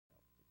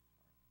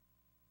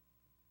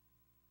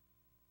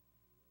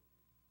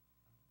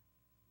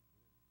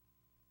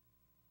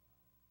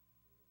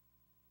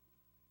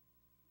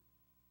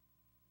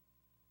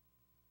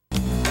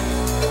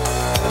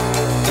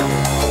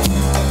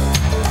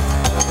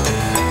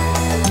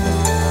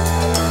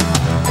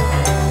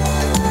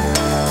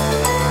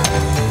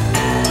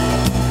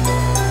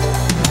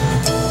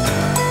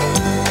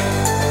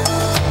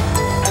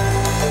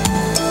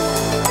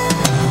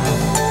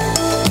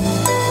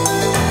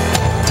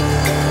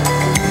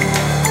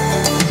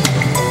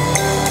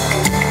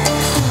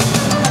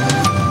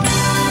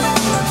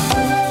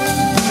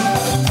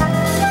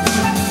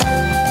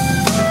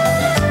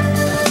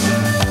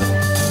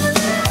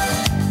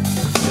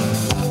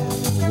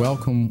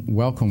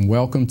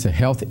welcome to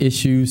Health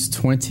Issues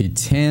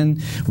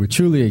 2010. We're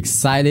truly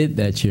excited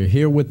that you're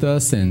here with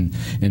us, and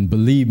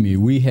believe me,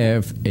 we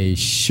have a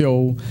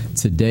show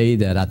today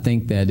that I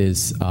think that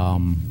is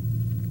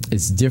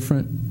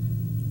different,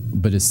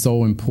 but it's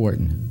so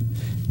important.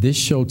 This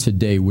show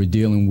today, we're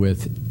dealing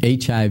with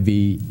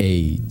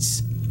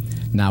HIV/AIDS.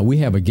 Now, we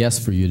have a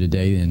guest for you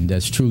today, and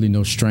that's truly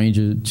no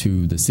stranger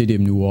to the city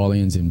of New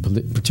Orleans and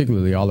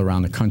particularly all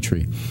around the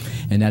country.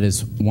 And that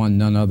is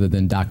none other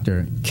than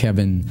Dr.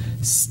 Kevin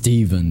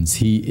Stevens.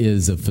 He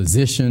is a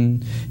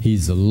physician,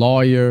 he's a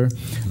lawyer,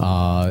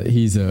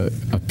 he's a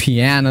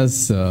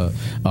pianist, a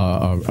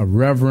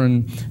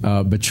reverend,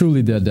 but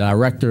truly the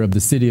director of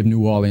the City of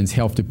New Orleans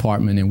Health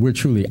Department. And we're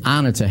truly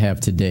honored to have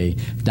today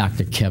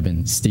Dr.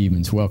 Kevin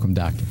Stevens. Welcome,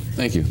 Doctor.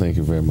 Thank you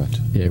very much.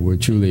 Yeah, we're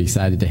truly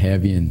excited to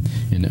have you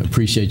and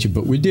appreciate you.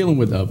 But we're dealing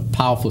with a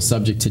powerful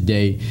subject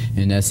today,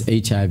 and that's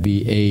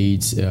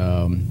HIV/AIDS,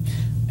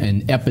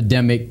 an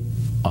epidemic.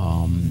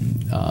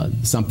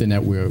 Something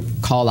that we'll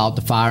call out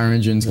the fire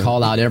engines,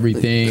 call out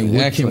everything.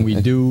 What can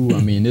we do? I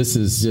mean, this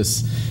is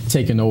just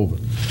taking over.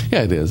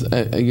 Yeah, it is.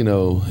 You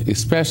know,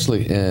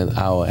 especially in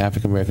our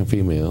African American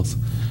females.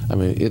 I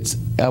mean, it's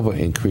ever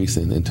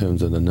increasing in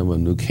terms of the number of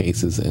new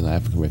cases in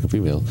African American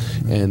females.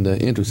 And the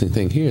interesting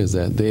thing here is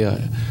that they are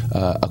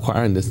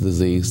acquiring this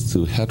disease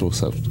through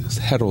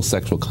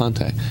heterosexual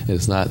contact.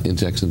 It's not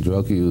injection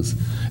drug use.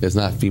 It's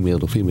not female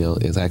to female.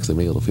 It's actually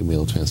male to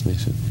female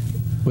transmission.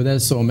 Well,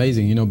 that's so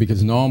amazing, you know,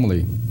 because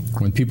normally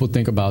when people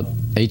think about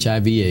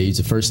HIV/AIDS,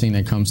 the first thing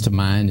that comes to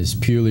mind is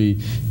purely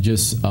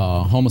just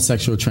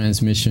homosexual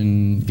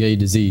transmission, gay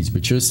disease.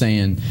 But you're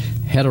saying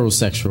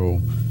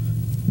heterosexual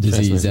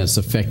disease that's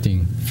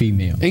affecting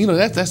females. And you know,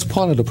 that's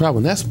part of the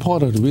problem. That's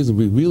part of the reason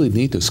we really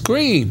need to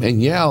scream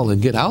and yell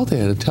and get out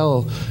there and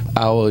tell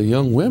our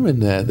young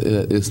women that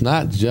it's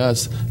not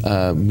just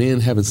men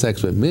having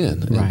sex with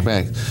men. Right. In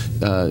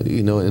fact,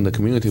 you know, in the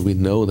community we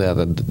know that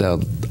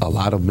a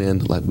lot of men,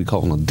 like we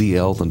call them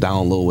DLs and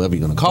down low, whatever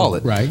you're going to call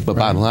it. Right. But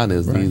bottom line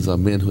is these are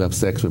men who have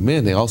sex with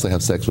men. They also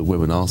have sex with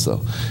women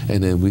also.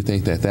 And then we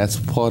think that that's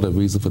part of the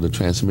reason for the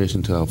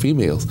transmission to our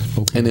females.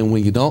 Okay. And then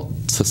when you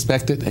don't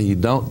suspect it and you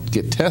don't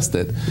get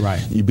tested,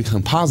 you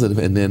become positive,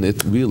 and then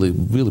it's really,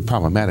 really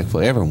problematic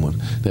for everyone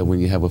that when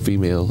you have a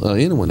female,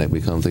 anyone that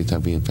becomes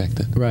HIV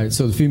infected. Right,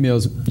 so the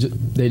females,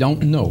 they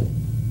don't know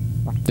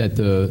that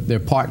their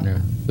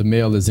partner, the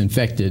male, is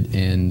infected,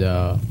 and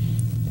bam.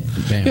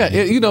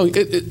 Yeah, you know,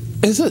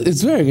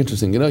 it's very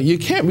interesting. You know, you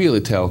can't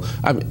really tell.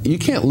 I mean, you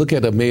can't look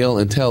at a male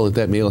and tell if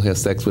that male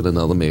has sex with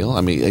another male.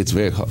 I mean, it's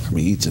very hard. I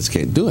mean, you just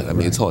can't do it. I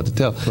mean, it's hard to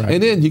tell. Right.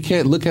 And then you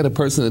can't look at a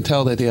person and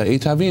tell that they are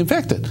HIV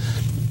infected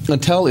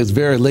until it's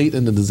very late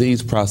in the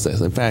disease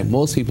process. In fact,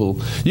 most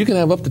people, you can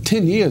have up to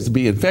 10 years to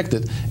be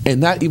infected and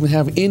not even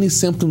have any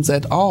symptoms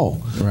at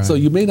all. Right. So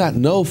you may not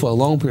know for a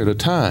long period of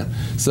time.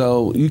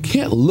 So you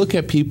can't look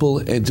at people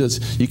and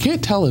you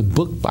can't tell a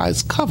book by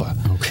its cover.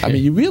 Okay. I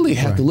mean, you really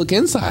have to look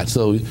inside.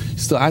 So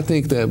I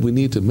think that we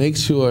need to make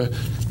sure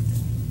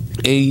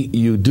A,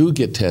 you do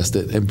get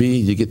tested, and B,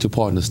 you get your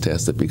partners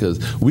tested, because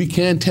we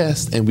can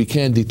test and we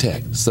can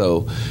detect.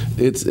 So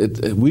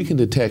we can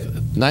detect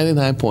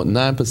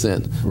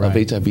 99.9% of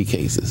HIV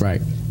cases.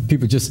 Right.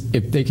 People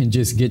if they can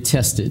just get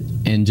tested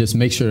and just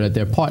make sure that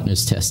their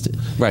partner's tested.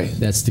 Right.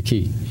 That's the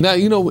key. Now,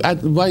 you know,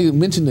 while you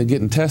mentioned the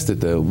getting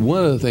tested, though,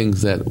 one of the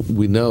things that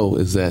we know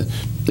is that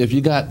if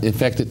you got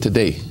infected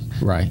today,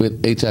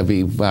 with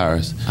HIV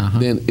virus,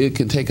 then it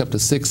can take up to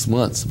 6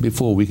 months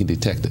before we can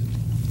detect it.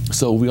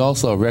 So we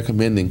also are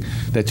recommending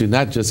that you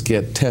not just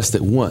get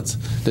tested once,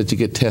 that you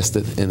get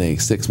tested in a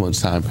 6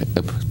 months time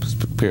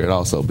period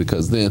also,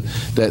 because then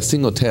that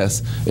single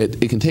test,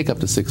 it can take up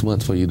to 6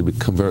 months for you to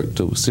convert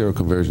to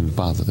seroconversion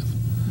positive.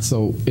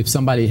 So if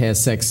somebody has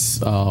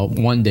sex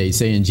one day,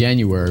 say in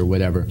January or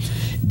whatever,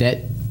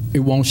 it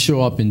won't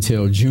show up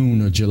until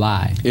June or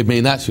July. It may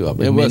not show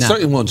up. It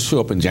certainly won't show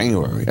up in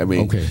January. I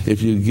mean,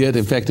 if you get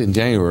infected in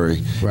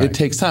January, it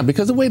takes time,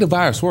 because the way the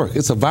virus works,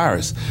 it's a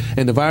virus,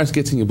 and the virus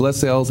gets in your blood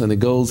cells and it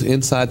goes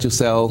inside your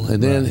cell,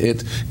 and then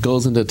it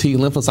goes into T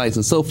lymphocytes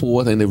and so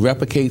forth, and it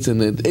replicates,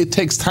 and it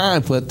takes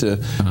time for it to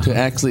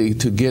actually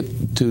to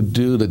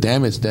do the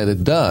damage that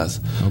it does.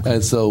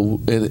 And so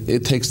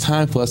it takes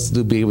time for us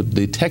to be able to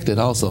detect it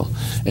also,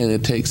 and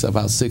it takes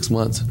about 6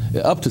 months,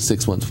 up to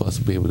 6 months, for us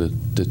to be able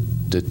to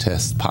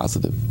test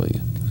positive for you.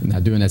 Now,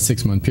 during that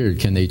 6 month period,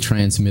 can they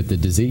transmit the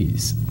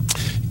disease?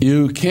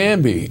 You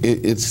can be.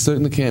 It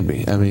certainly can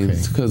be. I mean,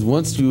 because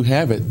once you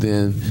have it,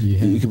 then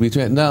you can be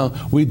transmitted. Now,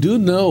 we do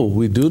know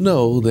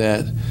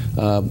that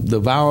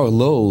the viral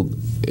load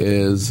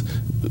is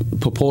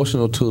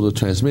proportional to the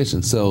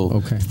transmission.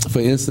 So, for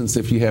instance,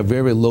 if you have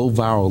very low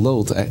viral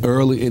loads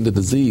early in the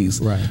disease,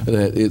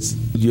 that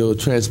your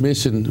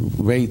transmission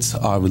rates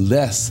are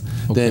less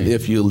than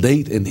if you're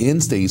late in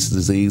end-stage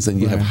disease and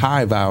you have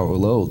high viral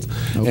loads.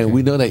 And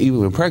we know that even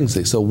with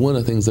pregnancy. So one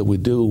of the things that we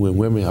do when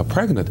women are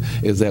pregnant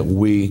is that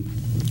we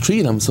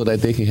treat them so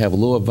that they can have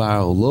lower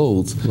viral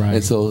loads,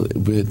 and so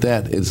with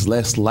that, it's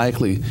less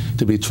likely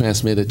to be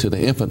transmitted to the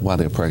infant while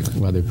they're pregnant.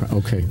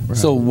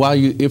 So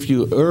if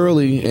you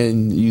early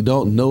and you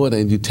don't know it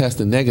and you test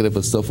it negative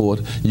and so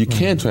forth, you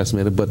can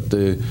transmit it, but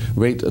the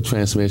rate of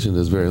transmission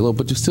is very low.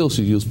 But you still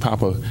should use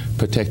proper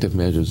protective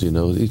measures.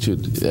 You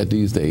should,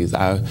 these days,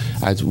 I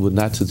would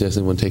not suggest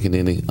anyone taking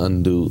any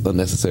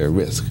unnecessary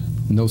risk.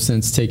 No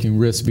sense taking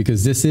risks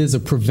because this is a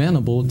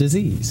preventable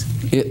disease.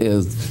 It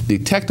is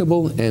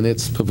detectable and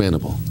it's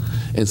preventable.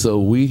 And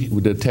so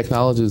the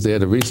technology is there,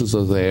 the resources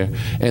are there,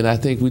 and I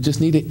think we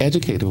just need to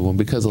educate everyone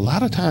because a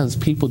lot of times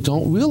people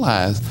don't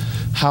realize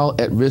how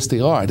at risk they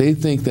are. They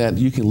think that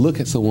you can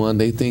look at someone,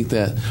 they think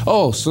that,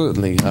 oh,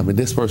 certainly,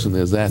 this person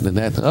is that and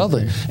that and the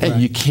other,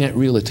 and you can't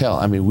really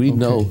tell. We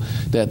know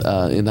that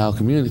in our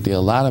community,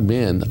 a lot of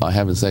men are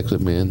having sex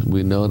with men.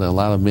 We know that a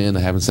lot of men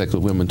are having sex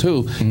with women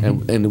too.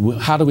 And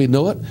how do we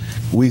know it?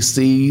 We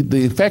see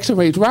the infection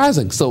rates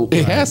rising, so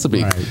it has to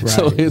be.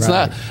 So it's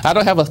not, I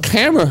don't have a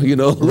camera,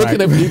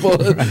 looking at people,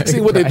 see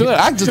what they're doing.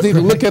 I just need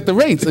to look at the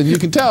rates, and you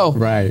can tell.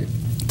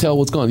 Tell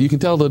what's going on. You can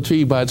tell the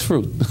tree by its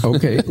fruit.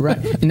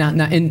 Now,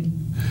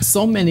 and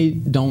so many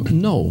don't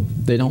know.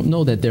 They don't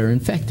know that they're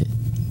infected.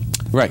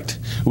 Right.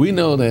 We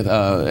know that,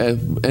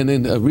 and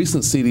then a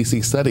recent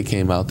CDC study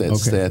came out that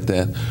said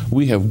that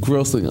we have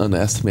grossly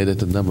underestimated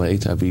the number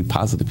of HIV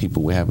positive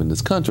people we have in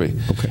this country.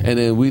 And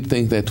then we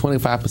think that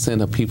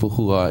 25% of people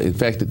who are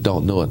infected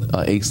don't know it,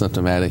 are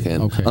asymptomatic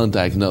and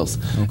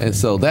undiagnosed. And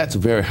so that's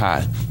very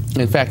high.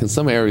 In fact, in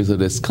some areas of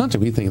this country,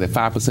 we think that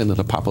 5% of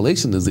the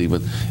population is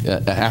even,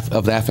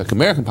 of the African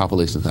American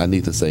population, I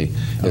need to say,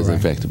 is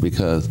infected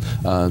because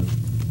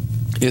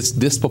it's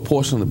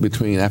disproportionate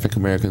between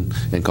African American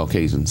and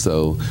Caucasian,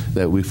 so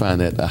that we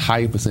find that a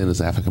higher percentage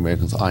of African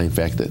Americans are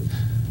infected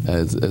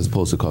as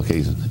opposed to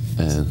Caucasian.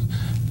 And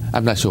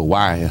I'm not sure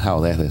why and how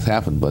that has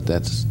happened, but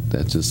that's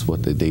just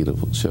what the data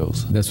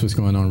shows. That's what's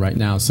going on right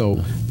now.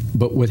 So,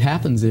 but what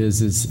happens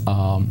is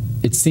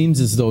it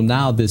seems as though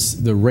now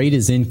the rate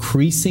is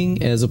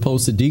increasing as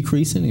opposed to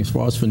decreasing as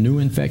far as for new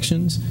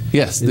infections.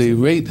 Yes, the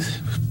rate,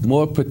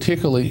 more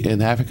particularly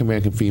in African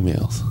American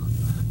females.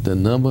 The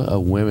number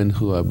of women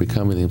who are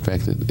becoming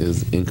infected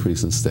is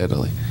increasing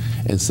steadily.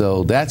 And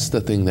so that's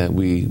the thing that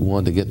we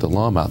want to get the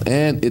alarm out.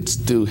 And it's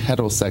through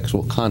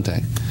heterosexual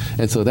contact.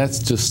 And so that's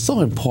just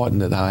so important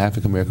that our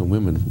African American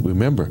women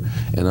remember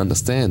and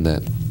understand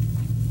that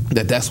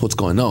that's what's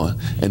going on,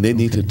 and they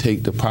need to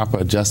take the proper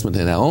adjustment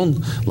in their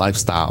own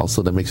lifestyle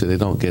so to make sure they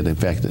don't get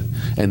infected.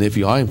 And if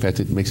you are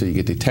infected, make sure you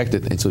get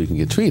detected and so you can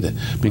get treated.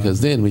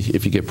 Because then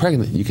if you get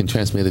pregnant, you can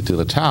transmit it to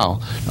the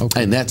child,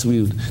 and that's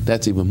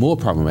even more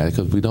problematic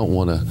because we don't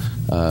want to,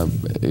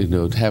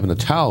 having a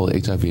child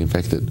HIV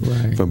infected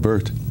from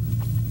birth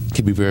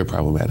can be very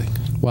problematic.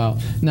 Wow.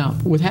 Now,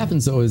 what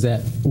happens though is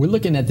that we're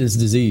looking at this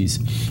disease,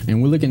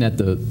 and we're looking at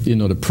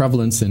the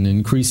prevalence and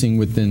increasing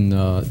within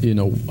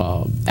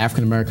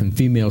African American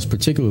females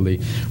particularly.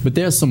 But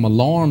there's some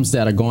alarms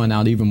that are going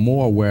out even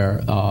more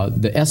where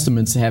the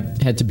estimates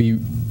have had to be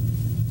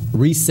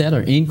reset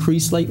or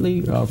increased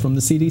lately from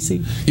the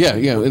CDC?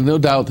 Yeah, no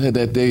doubt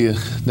that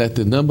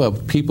the number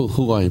of people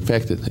who are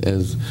infected,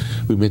 as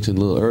we mentioned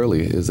a little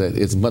earlier, is that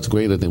it's much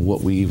greater than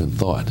what we even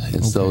thought.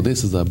 And so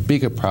this is a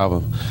bigger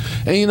problem.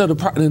 And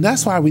and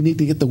that's why we need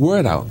to get the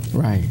word out.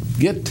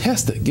 Get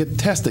tested, get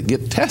tested,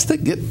 get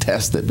tested, get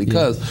tested.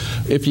 Because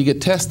if you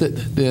get tested,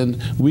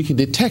 then we can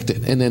detect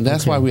it. And then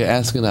that's why we're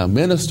asking our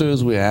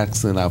ministers, we're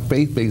asking our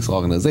faith-based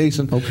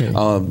organizations,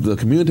 the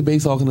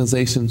community-based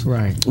organizations.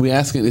 We're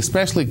asking,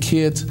 especially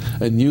kids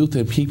and youth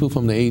and people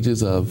from the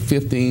ages of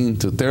 15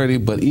 to 30,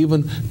 but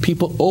even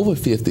people over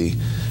 50,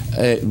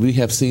 we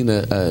have seen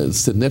a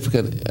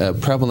significant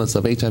prevalence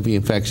of HIV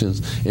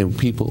infections in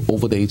people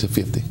over the age of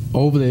 50.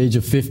 Over the age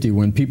of 50,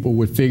 when people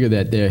would figure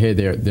that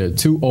they're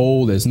too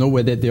old, there's no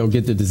way that they'll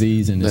get the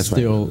disease, and it's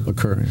still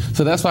occurring.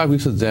 So that's why we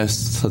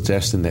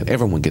suggesting that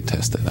everyone get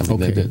tested.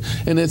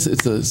 And it's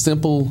a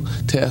simple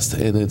test,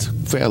 and it's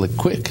fairly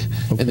quick,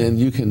 and then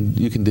you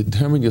can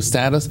determine your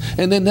status,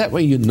 and then that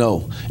way you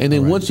know. And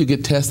then once you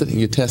get tested and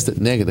you're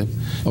tested negative,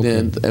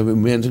 then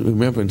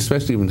remember,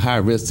 especially in high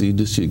risk, you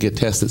just should get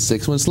tested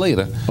 6 months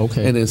later.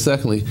 And then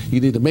secondly, you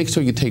need to make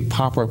sure you take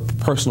proper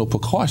personal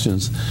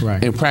precautions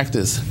and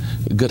practice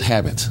good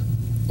habits.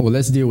 Well,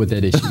 let's deal with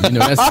that issue.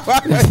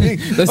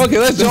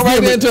 Let's jump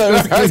right into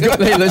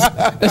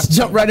it. Let's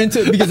jump right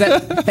into it because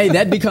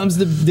that becomes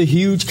the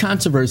huge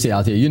controversy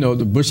out there.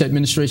 The Bush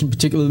administration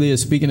particularly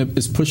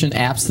is pushing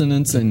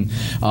abstinence, and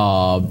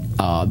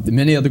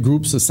many other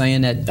groups are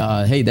saying that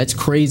that's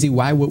crazy.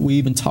 Why would we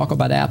even talk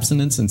about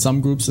abstinence? And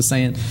some groups are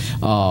saying,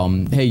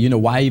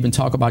 why even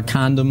talk about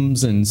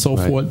condoms and so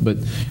forth? But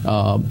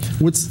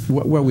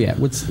where are we at?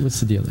 What's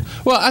the deal there?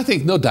 Well, I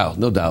think no doubt.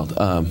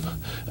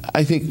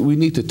 I think we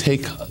need to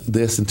take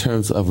this in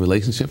terms of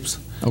relationships.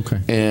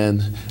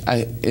 And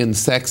in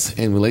sex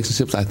and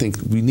relationships, I think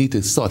we need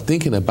to start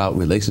thinking about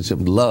relationship,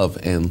 love,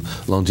 and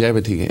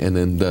longevity, and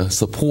then the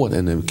support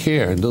and the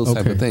care and those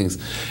type of things.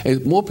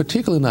 And more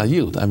particularly in our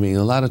youth. I mean,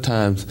 a lot of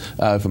times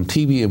from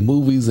TV and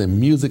movies and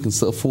music and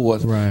so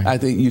forth, I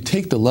think you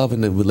take the love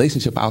and the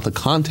relationship out of the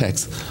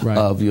context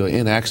of your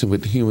interaction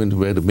with the human,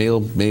 whether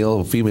male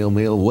or female,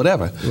 male,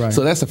 whatever.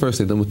 So that's the first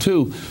thing. Number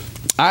two,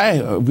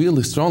 I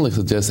really strongly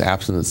suggest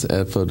abstinence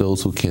for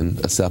those who can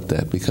accept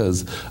that,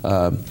 because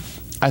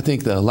I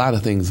think that a lot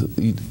of things.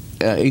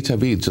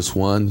 HIV is just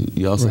one.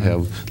 You also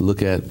have to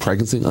look at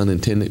pregnancy,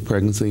 unintended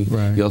pregnancy.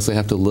 You also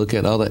have to look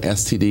at other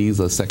STDs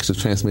or sexually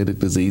transmitted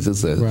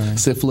diseases,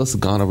 syphilis,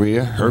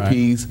 gonorrhea,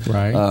 herpes.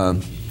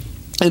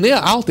 And they're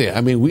out there.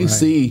 I mean, we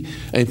see,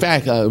 in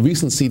fact, a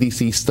recent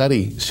CDC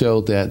study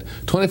showed that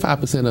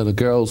 25% of the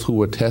girls who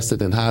were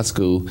tested in high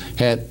school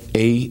had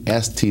a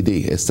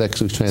STD, a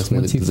sexually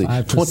transmitted disease.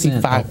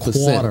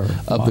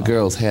 25% of the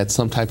girls had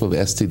some type of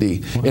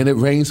STD. And it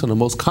ranged from the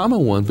most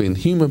common one being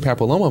human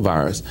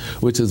papillomavirus,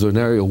 which is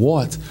venereal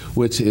warts,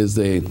 which is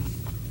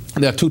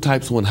there are two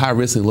types, one high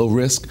risk and low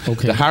risk.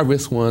 The high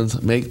risk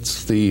ones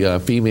makes the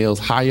females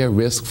higher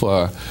risk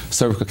for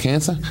cervical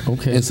cancer.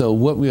 And so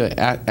what we are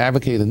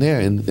advocating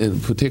there, in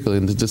particular,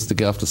 and just to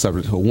get off the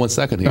subject for 1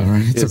 second here,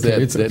 is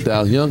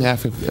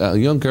that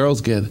young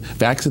girls get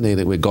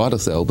vaccinated with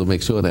Gardasil to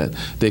make sure that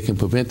they can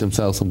prevent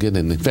themselves from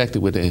getting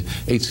infected with the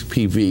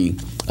HPV,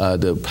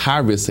 the high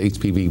risk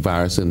HPV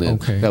virus, and then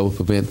that will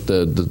prevent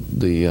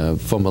the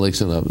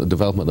formulation of the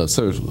development of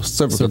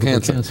cervical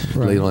cancer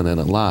later on in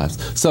their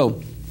lives.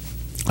 So,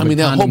 I mean,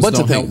 there are a whole bunch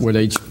of things. With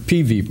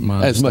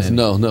HPV, as much,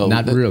 no,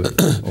 not really.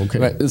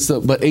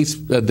 So, but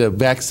the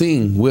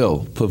vaccine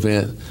will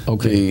prevent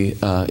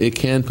it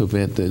can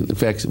prevent the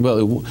infection.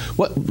 Well,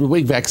 the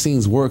way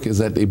vaccines work is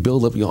that they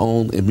build up your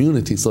own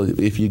immunity. So,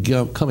 if you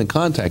come in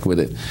contact with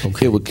it,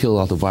 it will kill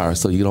out the virus,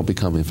 so you don't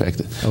become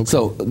infected.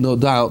 So, no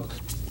doubt,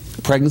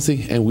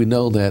 pregnancy, and we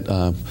know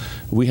that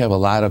we have a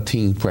lot of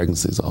teen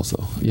pregnancies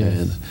also,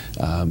 and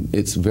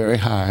it's very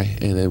high,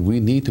 and we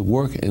need to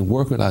work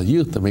with our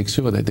youth to make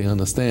sure that they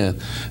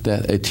understand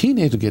that a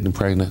teenager getting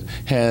pregnant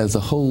has a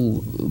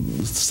whole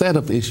set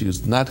of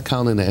issues, not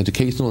counting the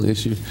educational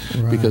issue,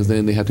 because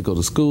then they have to go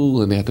to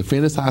school and they have to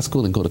finish high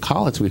school and go to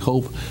college, we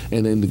hope,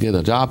 and then to get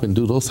a job and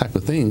do those type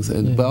of things.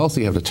 And but also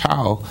you have the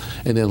child,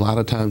 and then a lot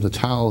of times the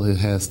child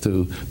has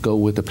to go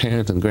with the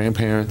parents and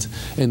grandparents,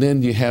 and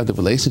then you have the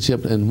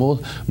relationship, and more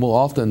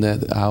often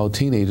that our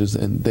teenagers,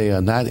 and they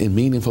are not in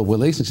meaningful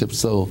relationships,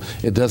 so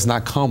it does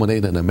not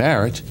culminate in a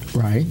marriage.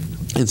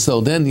 And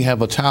so then you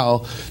have a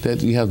child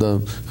that you have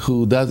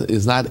who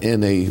is not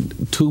in a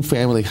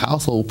two-family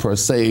household per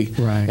se,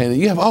 and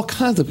you have all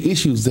kinds of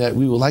issues that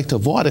we would like to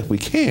avoid if we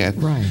can.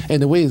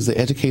 And the way is to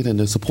educate and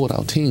to support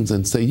our teens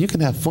and say you can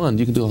have fun,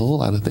 you can do a whole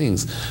lot of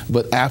things,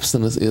 but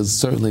abstinence is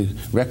certainly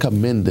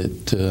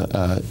recommended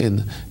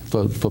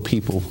for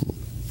people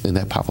in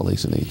that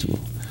population age group.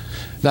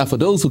 Now, for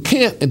those who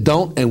can't and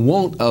don't and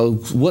won't,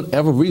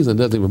 whatever reason,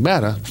 doesn't even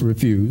matter.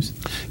 Refuse,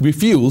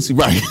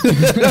 right.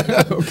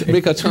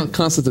 Make a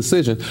conscious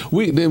decision.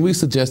 We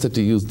suggest that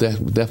you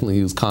definitely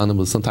use condoms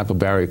or some type of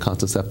barrier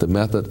contraceptive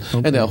method.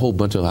 And there are a whole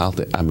bunch of out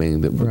there. I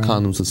mean,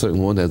 condoms are a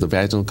certain one. There's a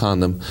vaginal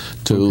condom,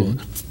 too.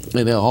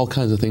 And there are all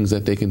kinds of things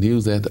that they can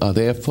use that are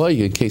there for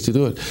you in case you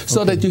do it,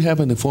 so that you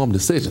have an informed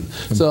decision.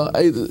 So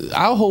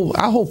our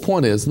whole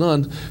point is,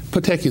 one,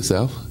 protect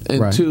yourself,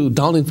 and two,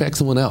 don't infect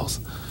someone else.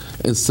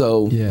 And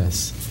so,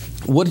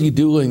 what do you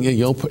do?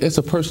 It's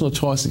a personal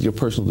choice, it's your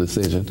personal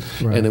decision.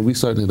 And then we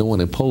certainly don't want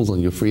to impose on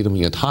your freedom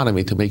and your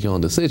autonomy to make your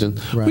own decision.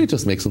 We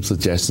just make some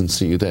suggestions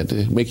to you that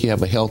make you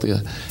have a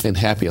healthier and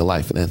happier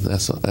life, and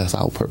that's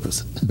our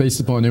purpose. Based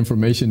upon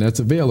information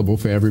that's available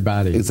for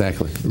everybody.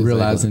 Exactly.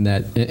 Realizing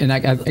that, and I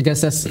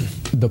guess that's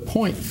the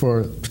point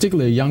for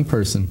particularly a young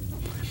person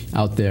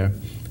out there.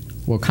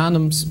 Well,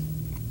 condoms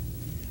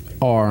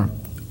are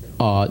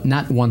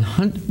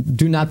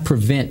do not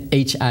prevent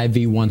HIV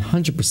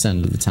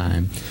 100% of the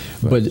time,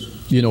 but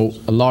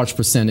a large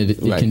percentage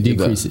it can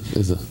decrease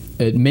it.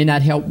 It may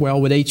not help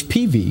well with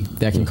HPV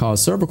that can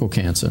cause cervical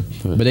cancer,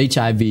 but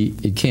HIV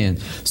it can.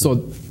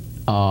 So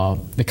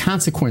the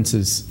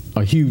consequences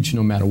are huge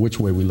no matter which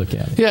way we look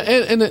at it. Yeah,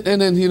 and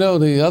then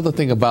the other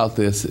thing about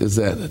this is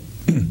that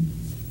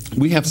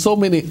we have so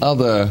many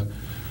other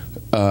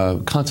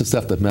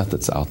contraceptive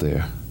methods out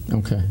there.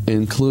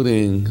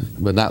 Including,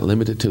 but not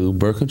limited to,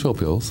 birth control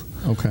pills.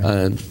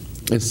 And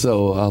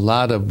so a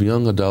lot of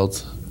young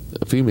adults,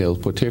 females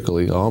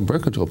particularly, are on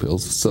birth control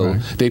pills. So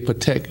they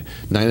protect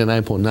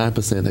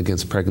 99.9%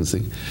 against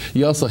pregnancy.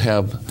 You also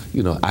have,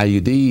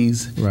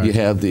 IUDs. You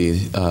have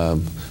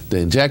the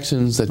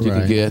injections that you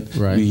can get.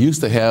 You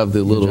used to have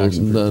the little,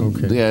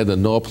 the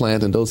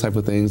Norplant and those type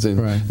of things.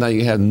 And now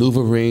you have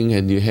NuvaRing,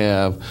 and you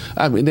have,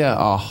 there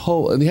are a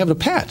whole, and you have the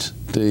patch.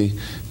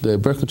 The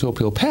birth control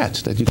pill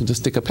patch that you can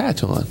just stick a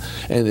patch on,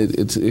 and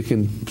it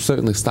can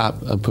certainly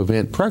stop and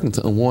prevent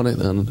pregnancy, unwanted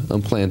and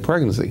unplanned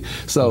pregnancy.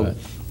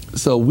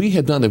 So we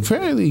have done a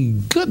fairly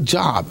good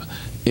job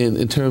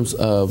in terms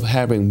of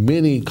having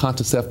many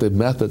contraceptive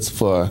methods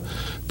for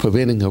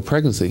preventing a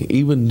pregnancy,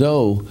 even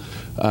though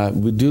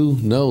we do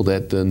know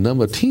that the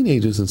number of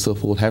teenagers and so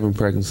forth having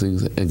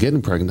pregnancies and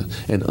getting pregnant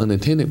and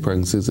unintended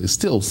pregnancies is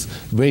still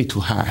way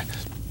too high.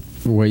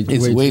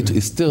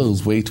 It still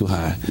is way too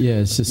high. Yeah,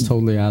 it's just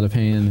totally out of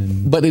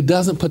hand. But it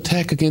doesn't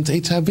protect against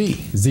HIV.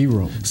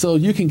 Zero. So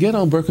you can get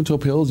on birth control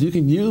pills, you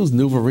can use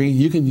Nuvaring,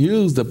 you can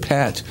use the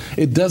patch.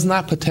 It does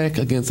not protect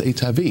against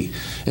HIV.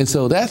 And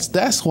so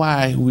that's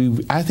why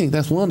I think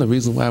that's one of the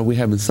reasons why we're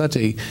having such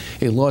a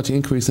large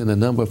increase in the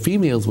number of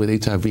females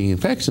with HIV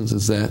infections,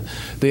 is that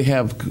they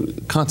have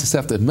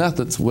contraceptive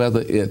methods,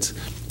 whether it's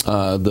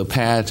the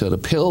patch or the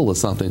pill or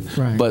something,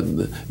 right. But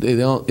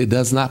it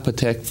does not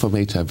protect from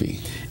HIV.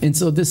 And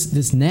so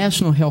this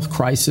national health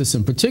crisis,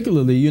 and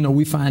particularly,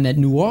 we find that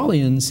New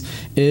Orleans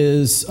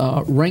is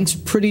ranks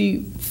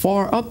pretty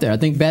far up there. I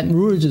think Baton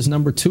Rouge is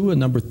number 2 and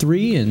number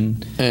 3,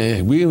 and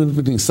we're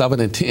between 7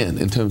 and 10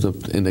 in terms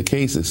of in the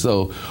cases.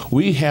 So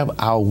we have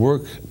our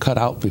work cut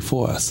out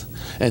before us,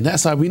 and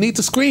that's why we need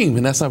to scream,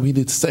 and that's why we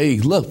need to say,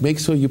 look, make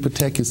sure you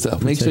protect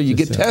yourself, make sure you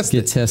get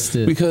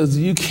tested, because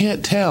you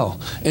can't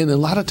tell, and a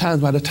lot of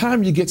times by the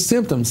time you get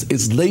symptoms,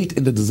 it's late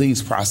in the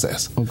disease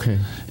process. Okay.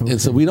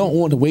 And so we don't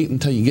want to wait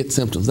until you get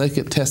symptoms. Let's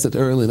get tested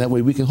early, and that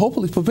way we can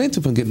hopefully prevent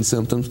you from getting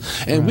symptoms,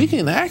 and right. we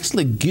can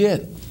actually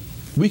get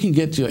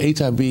your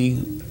HIV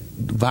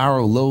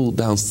viral load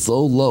down so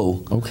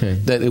low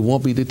that it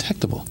won't be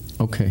detectable.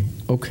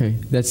 Okay,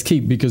 that's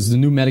key, because the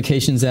new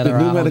medications that are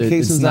out,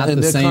 it's not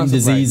the same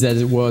disease as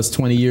it was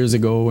 20 years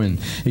ago, and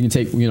you can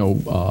take,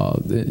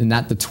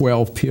 not the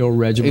 12-pill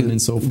regimen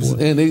and so forth.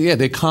 And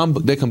they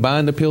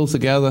combine the pills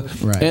together,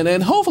 right.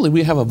 and hopefully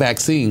we have a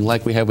vaccine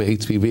like we have with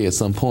HPV at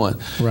some point.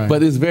 Right.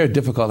 But it's very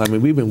difficult. I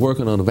mean, we've been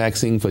working on a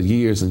vaccine for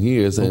years and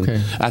years, and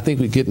I think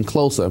we're getting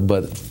closer,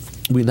 but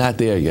we're not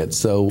there yet.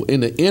 So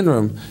in the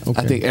interim,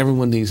 I think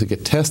everyone needs to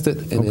get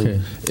tested,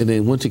 and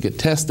then once you get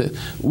tested,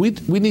 we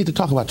need to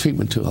talk about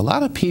treatment too. A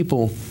lot of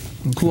people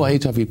who are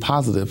HIV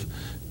positive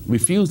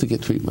refuse to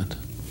get treatment.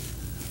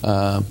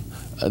 And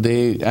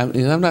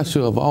I'm not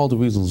sure of all the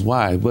reasons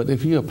why, but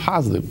if you're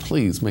positive,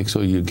 please make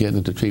sure you get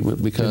into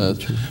treatment, because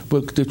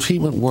the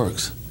treatment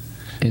works.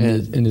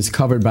 And it's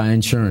covered by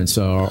insurance,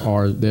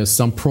 or there's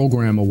some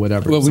program or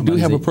whatever. Well, we do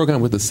have a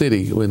program with the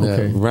city, with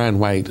Ryan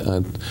White,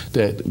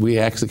 that we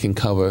actually can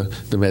cover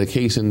the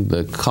medication,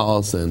 the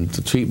costs, and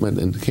the treatment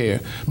and the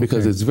care,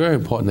 because it's very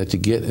important that you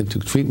get into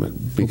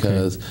treatment.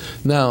 Because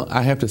now,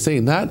 I have to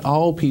say, not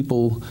all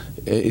people,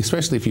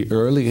 especially if you're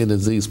early in the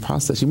disease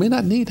process, you may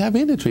not need to have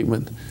any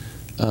treatment.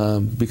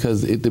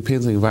 Because it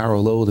depends on your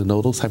viral load and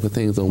all those type of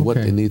things on what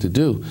they need to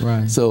do.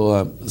 Right.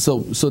 So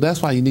that's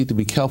why you need to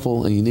be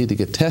careful, and you need to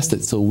get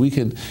tested, so we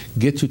can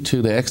get you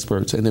to the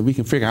experts, and then we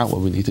can figure out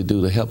what we need to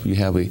do to help you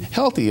have a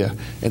healthier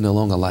and a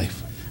longer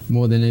life.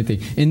 More than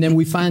anything. And then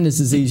we find this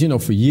disease,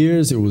 for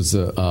years it was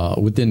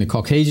within the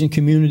Caucasian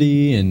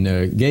community and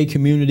the gay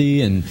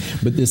community,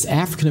 but this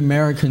African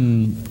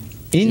American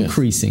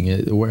increasing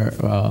it, where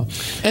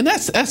and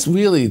that's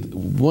really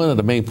one of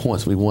the main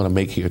points we want to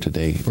make here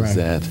today, is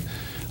that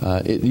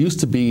it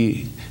used to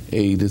be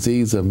a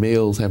disease of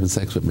males having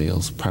sex with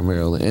males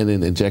primarily, and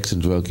then injection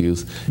drug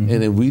use, and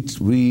then we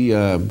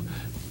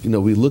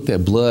looked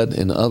at blood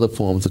and other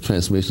forms of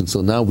transmission,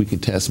 so now we can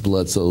test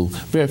blood. So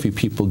very few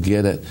people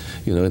get it,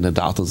 in the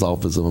doctor's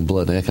office on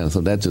blood and that kind of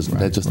stuff. That's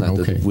just not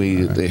the way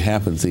it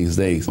happens these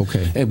days.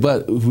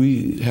 But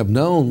we have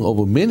known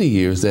over many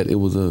years that it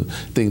was a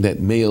thing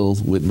that males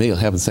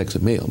having sex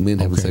with male, men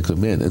having sex with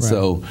men, and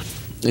so.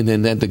 And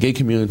then the gay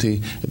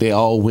community, they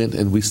all went,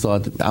 and we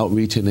started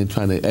outreaching and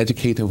trying to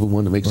educate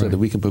everyone to make sure that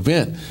we can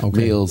prevent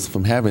males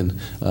from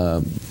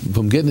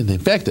from getting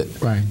infected.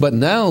 But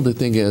now the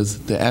thing is,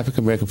 the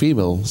African American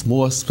females,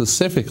 more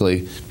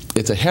specifically,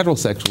 it's a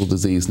heterosexual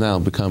disease now,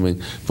 becoming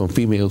from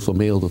male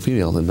to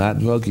female, and not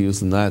drug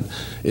use, and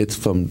it's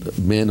from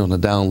men on the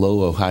down low,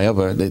 or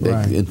however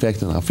they're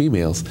infecting our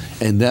females.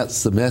 And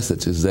that's the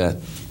message, is that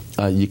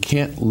you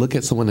can't look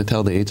at someone and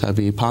tell they're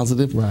HIV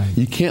positive.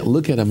 You can't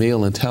look at a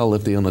male and tell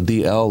if they're on a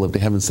DL, if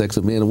they're having sex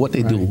with men, or what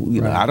they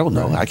do. I don't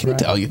know. I can't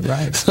tell you.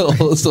 So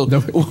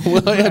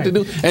what I have to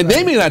do, and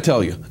they may not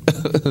tell you.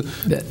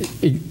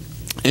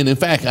 And in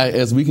fact,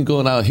 as we can go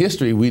in our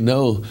history, we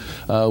know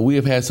we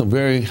have had some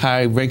very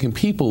high-ranking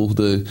people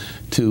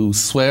to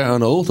swear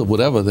on oath or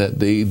whatever that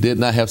they did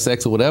not have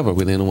sex or whatever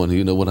with anyone.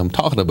 You know what I'm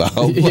talking about.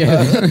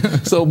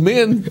 So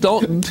men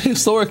don't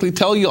historically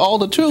tell you all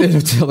the truth.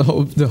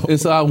 And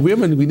so our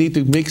women, we need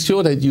to make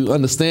sure that you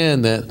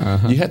understand that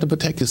you have to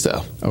protect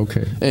yourself.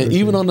 And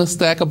even on the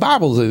stack of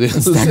Bibles, it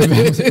is.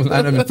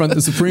 Not in front of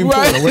the Supreme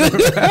Court or whatever.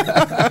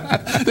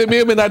 They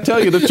may or may not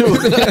tell you the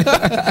truth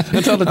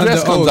until the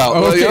dress comes out.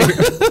 All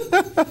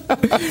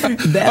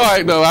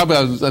right, no,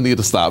 I need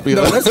to stop.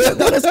 No, that's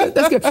good.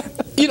 That's good.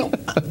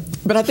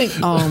 But I think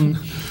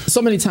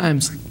so many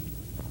times,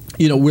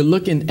 we're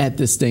looking at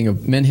this thing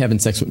of men having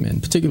sex with men,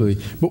 particularly.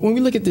 But when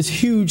we look at this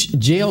huge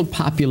jailed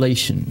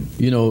population,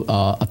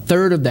 a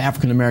third of the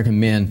African American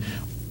men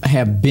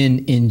have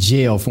been in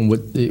jail, from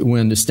what we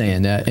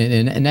understand,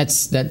 and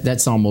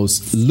that's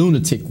almost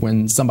lunatic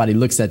when somebody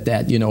looks at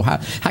that. You know,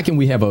 how can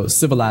we have a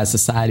civilized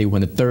society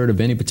when a third of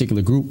any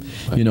particular group,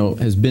 you know,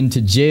 has been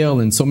to jail,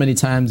 and so many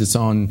times it's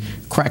on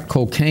crack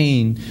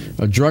cocaine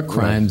or drug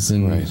crimes?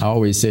 And I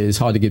always say it's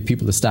hard to get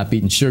people to stop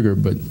eating sugar,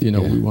 but you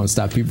know, we want to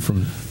stop people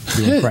from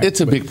doing crack.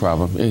 It's a big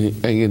problem,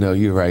 and you know,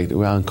 you're right.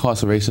 Well,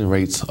 incarceration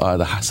rates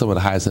are some of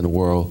the highest in the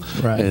world,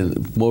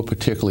 and more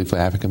particularly for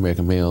African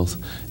American males.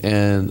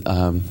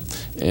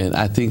 And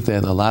I think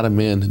that a lot of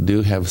men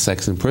do have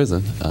sex in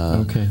prison,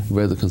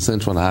 whether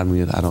consensual or not, I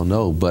mean, I don't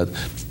know. But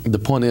the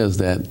point is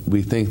that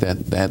we think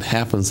that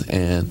happens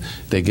and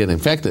they get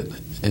infected,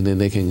 and then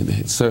they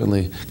can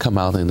certainly come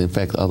out and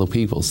infect other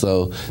people.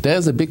 So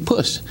there's a big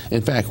push.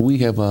 In fact, we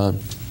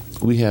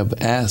have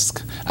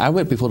asked, I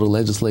went before the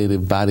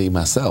legislative body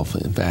myself,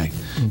 in fact,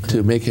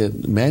 to make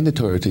it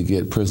mandatory to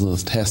get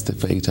prisoners tested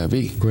for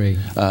HIV. Great.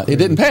 It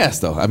didn't pass,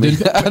 though. I mean,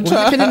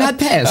 how can it not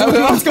pass?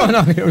 What's going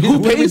on here?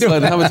 Who pays for it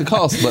and how much it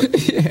costs? But,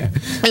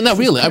 and not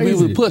really. I mean,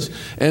 we push.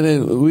 And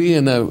then we,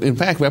 in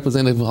fact,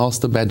 Representative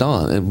Austin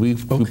Badon, and we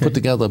put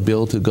together a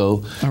bill to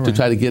go to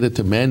try to get it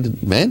to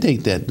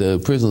mandate that the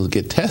prisoners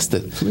get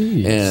tested.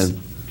 Please. And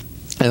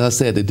as I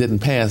said, it didn't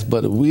pass,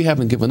 but we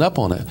haven't given up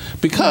on it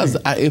because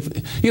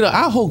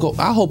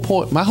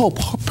my whole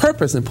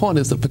purpose and point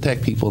is to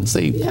protect people and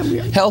save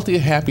healthier,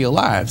 happier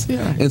lives.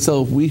 And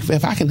so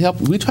if I can help,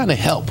 we're trying to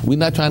help. We're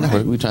not trying to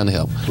hurt. We're trying to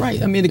help.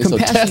 Right. I mean, the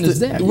compassion is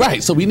there.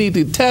 Right. So we need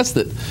to test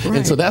it,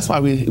 and so that's why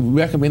we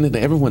recommend it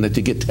to everyone that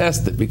you get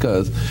tested,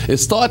 because it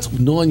starts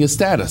knowing your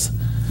status.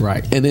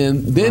 Right. And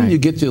then you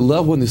get your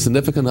loved one, your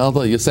significant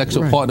other, your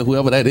sexual partner,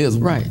 whoever that is,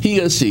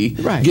 he or she,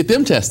 get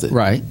them tested.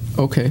 Right.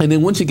 Okay. And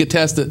then once you get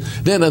tested,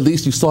 then at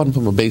least you're starting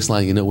from a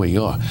baseline, you know where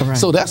you are.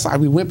 So that's why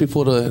we went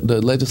before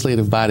the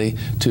legislative body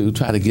to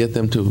try to get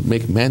them to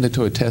make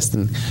mandatory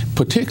testing,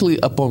 particularly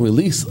upon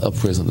release of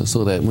prisoners,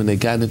 so that when they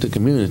got into the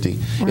community,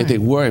 if they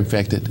were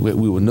infected, we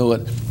would know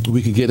it,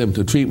 we could get them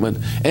to treatment,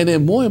 and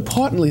then more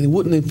importantly, they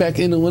wouldn't infect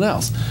anyone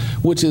else,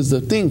 which is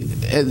the thing.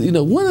 You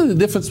know, one of the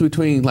differences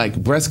between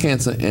like breast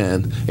cancer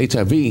and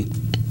HIV,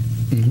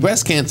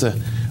 breast cancer,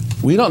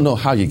 we don't know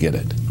how you get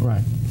it.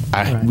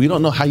 We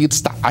don't know how you'd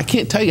stop. I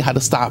can't tell you how to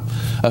stop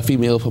a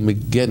female from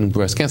getting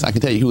breast cancer. I can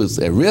tell you who is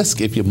at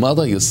risk. If your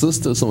mother, your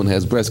sister, someone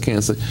has breast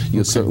cancer,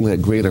 you're certainly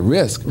at greater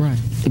risk.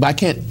 But I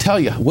can't tell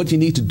you what you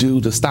need to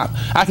do to stop.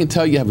 I can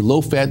tell you have a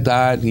low-fat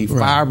diet, you need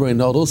fiber and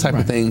all those type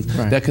of things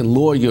that can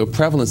lower your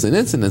prevalence and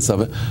incidence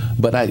of it.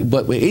 But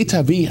with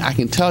HIV, I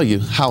can tell you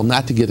how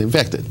not to get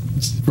infected.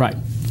 Right.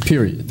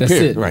 Period. That's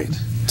it. Right.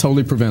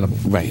 Totally preventable.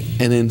 Right.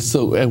 And then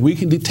and we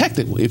can detect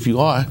it if you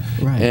are.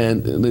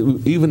 And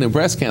even in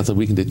breast cancer,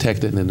 we can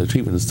detect it, and then the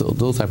treatment is still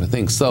those type of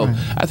things. So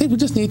I think we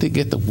just need to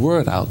get the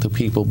word out to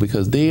people,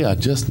 because they are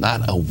just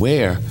not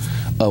aware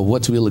of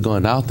what's really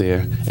going out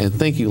there. And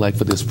thank you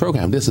for this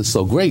program. This is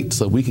so great,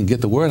 so we can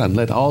get the word out and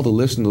let all the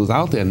listeners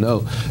out there know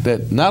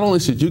that not only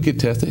should you get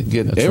tested,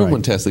 get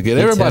everyone tested, get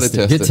everybody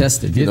tested. Get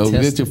tested.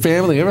 Get your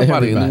family,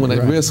 everybody. And anyone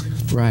at risk.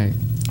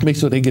 Make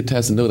sure they get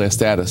tested and know their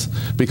status,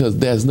 because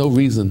there's no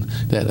reason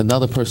that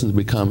another person to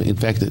become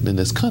infected in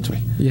this country.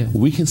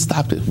 We can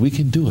stop it. We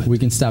can do it. We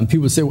can stop. And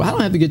people say, well, I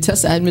don't have to get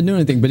tested. I haven't been doing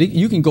anything. But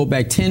you can go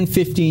back 10,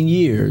 15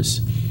 years,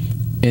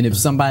 and if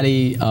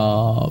somebody,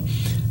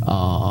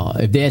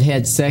 if they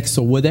had sex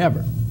or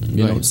whatever,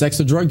 you know, sex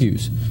or drug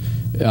use,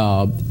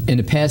 in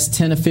the past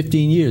 10 or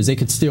 15 years, they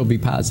could still be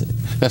positive.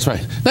 That's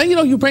right. Now, you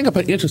know, you bring up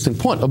an interesting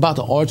point about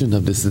the origin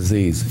of this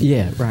disease.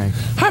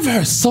 I've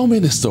heard so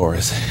many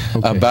stories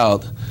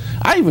about.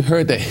 I even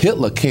heard that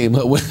Hitler came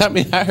up with. I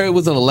mean, I heard it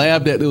was in a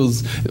lab that it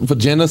was for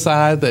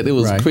genocide, that it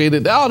was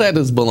created. All that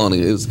is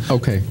baloney.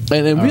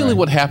 And then really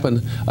what happened,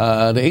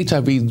 the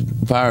HIV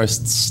virus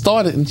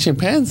started in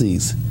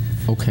chimpanzees.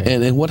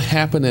 And then what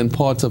happened in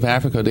parts of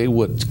Africa, they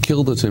would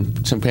kill the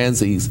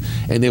chimpanzees,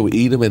 and they would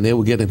eat them, and they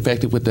would get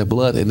infected with their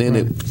blood, and then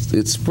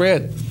it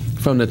spread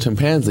from the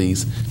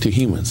chimpanzees to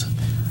humans.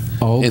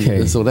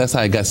 And so that's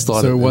how it got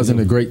started. So it wasn't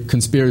a great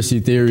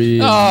conspiracy theory.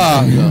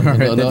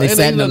 No. They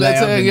sat in the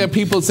lab.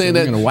 People saying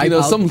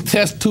that some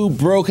test tube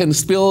broke and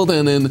spilled,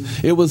 and then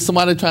it was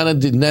somebody trying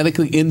to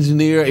genetically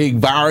engineer a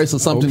virus or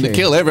something to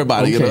kill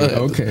everybody.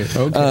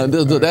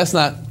 That's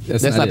not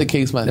the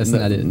case.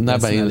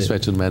 Not by any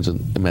stretch of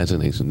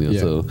imagination.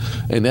 So,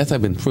 and that's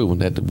been proven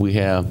that we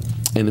have.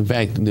 And in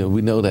fact,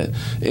 we know that,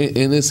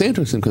 and it's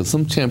interesting because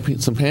some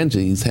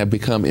chimpanzees have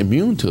become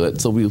immune to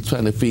it. So we're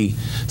trying to see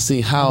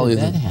how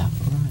that happened.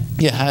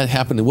 How it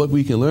happened, and what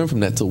we can learn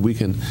from that, so we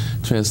can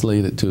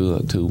translate it to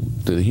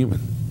the human.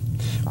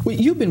 Well,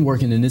 you've been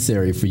working in this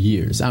area for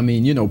years. I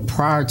mean,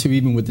 prior to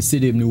even with the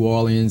city of New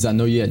Orleans, I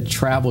know you had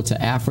traveled to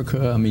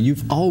Africa. I mean,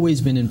 you've always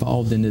been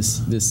involved in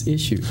this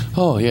issue.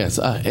 Oh yes,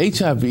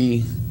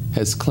 HIV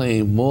has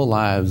claimed more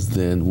lives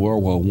than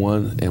World War I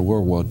and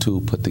World War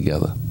II put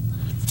together.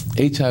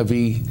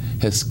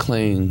 HIV has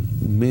claimed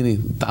many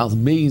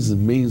thousands, millions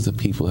and millions of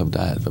people have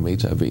died from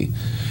HIV,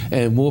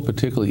 and more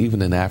particularly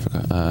even in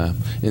Africa.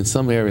 In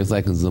some areas,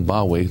 like in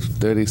Zimbabwe,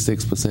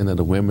 36% of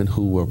the women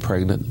who were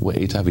pregnant were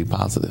HIV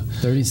positive.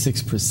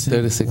 36%?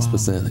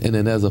 36%. Wow. And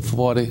then there's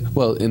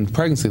in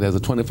pregnancy, there's a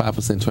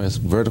 25%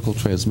 vertical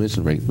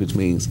transmission rate, which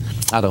means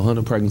out of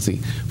 100 pregnancy,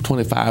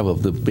 25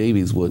 of the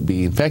babies would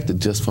be infected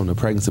just from the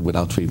pregnancy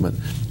without treatment.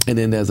 And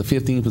then there's a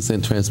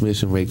 15%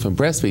 transmission rate from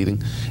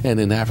breastfeeding. And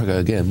in Africa,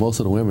 again, most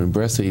of the women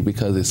breastfeed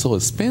because it's so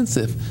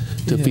expensive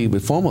to feed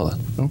with formula.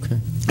 Okay.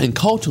 And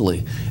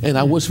culturally, and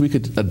I wish we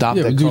could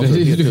adopt that culture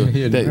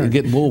here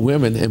get more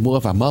women and more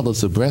of our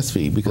mothers to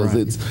breastfeed, because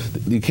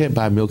you can't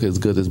buy milk as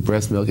good as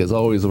breast milk. It's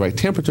always the right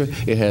temperature.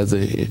 It has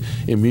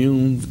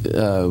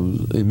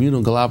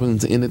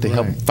immunoglobulins in it to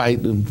help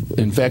fight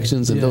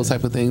infections and those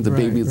type of things. The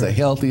babies are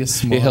healthier.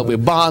 Smaller. It helps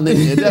with bonding.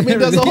 I mean,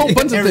 there's a whole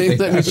bunch of things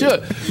that we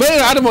should. But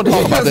anyway, I don't want to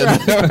talk about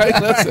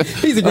that.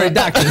 He's a great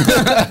doctor.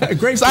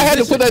 Great. So I had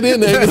to put that in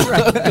there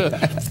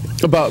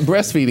about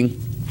breastfeeding.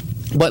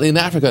 But in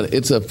Africa,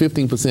 it's a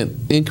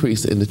 15%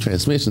 increase in the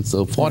transmission.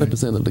 So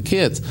 40% of the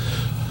kids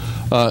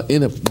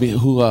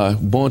who are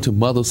born to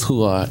mothers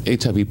who are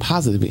HIV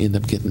positive end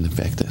up getting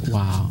infected.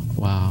 Wow,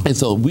 wow. And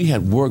so we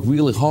had worked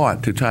really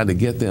hard to try to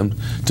get them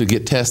to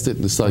get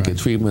tested, to start get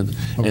treatment,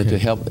 and to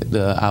help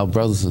our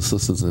brothers and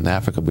sisters in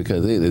Africa,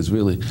 because it is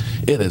really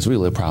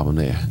a problem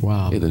there.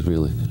 Wow. It is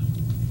really.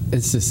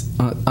 It's just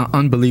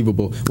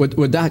unbelievable.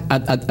 Doc,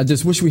 I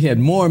just wish we had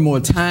more and more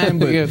time,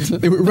 but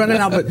we're running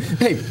out. But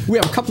hey, we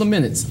have a couple of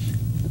minutes.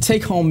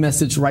 Take-home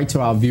message right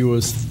to our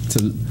viewers,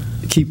 to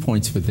key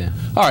points for them.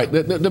 All right.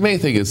 The main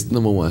thing is,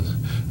 number one,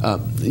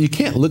 you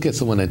can't look at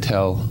someone and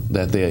tell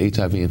that they're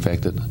HIV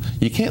infected.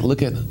 You can't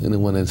look at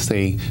anyone and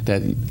say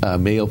that a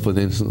male, for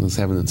instance, is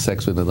having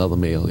sex with another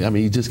male. I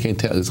mean, you just can't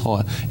tell. It's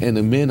hard. And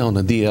the men on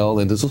the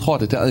DL, and this is hard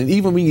to tell. And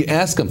even when you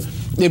ask them,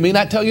 they may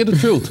not tell you the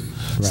truth.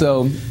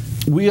 So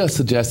we are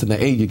suggesting that,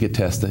 you get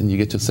tested and you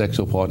get your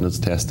sexual partners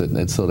tested,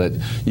 and so that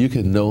you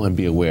can know and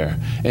be aware.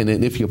 And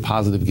then if you're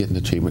positive, get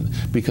into treatment,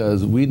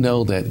 because we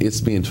know that it's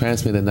being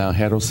transmitted now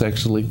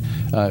heterosexually,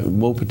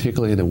 more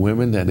particularly in the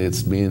women, that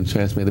it's being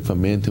transmitted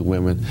from men to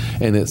women,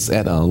 and it's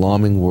at an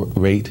alarming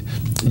rate.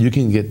 You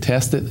can get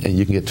tested and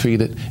you can get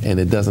treated,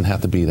 and it doesn't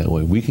have to be that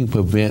way. We can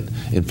prevent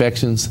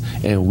infections,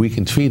 and we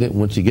can treat it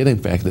once you get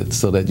infected,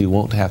 so that you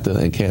won't have to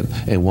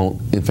and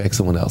won't infect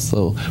someone else.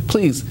 So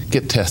please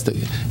get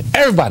tested.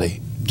 Everybody.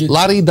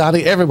 Lottie,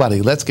 Dottie,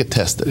 everybody, let's get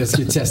tested. Let's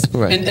get tested.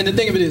 And the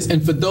thing of it is,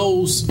 and for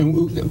those, and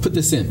we'll put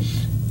this in,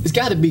 it's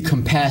got to be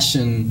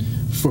compassion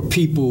for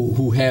people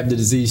who have the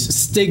disease.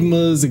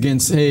 Stigmas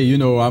against, hey, you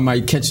know, I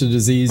might catch the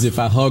disease if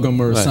I hug them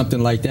or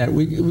something like that.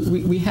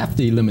 We have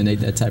to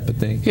eliminate that type of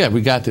thing. Yeah, we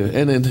got to.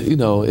 And then, you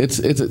know,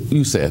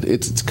 you said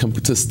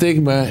it's a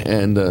stigma,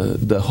 and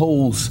the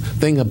whole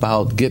thing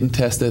about getting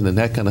tested and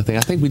that kind of thing.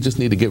 I think we just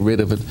need to get rid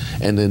of it,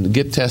 and then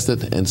get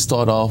tested and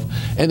start off,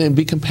 and then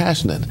be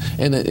compassionate.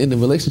 And in the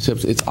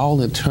relationships, it's all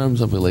in terms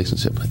of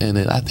relationship. And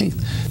then I think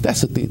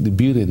that's the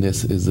beauty in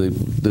this is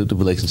the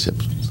relationship.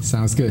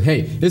 Sounds good.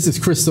 Hey, this is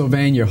Chris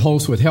Sylvain, your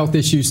host with Health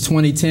Issues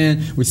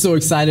 2010. We're so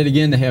excited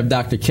again to have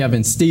Dr.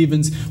 Kevin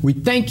Stevens. We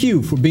thank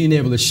you for being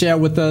able to share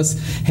with us.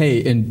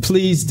 Hey, and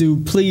please do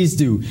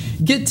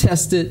get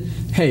tested.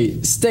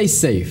 Hey, stay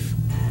safe.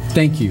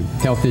 Thank you.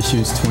 Health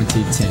Issues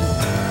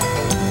 2010.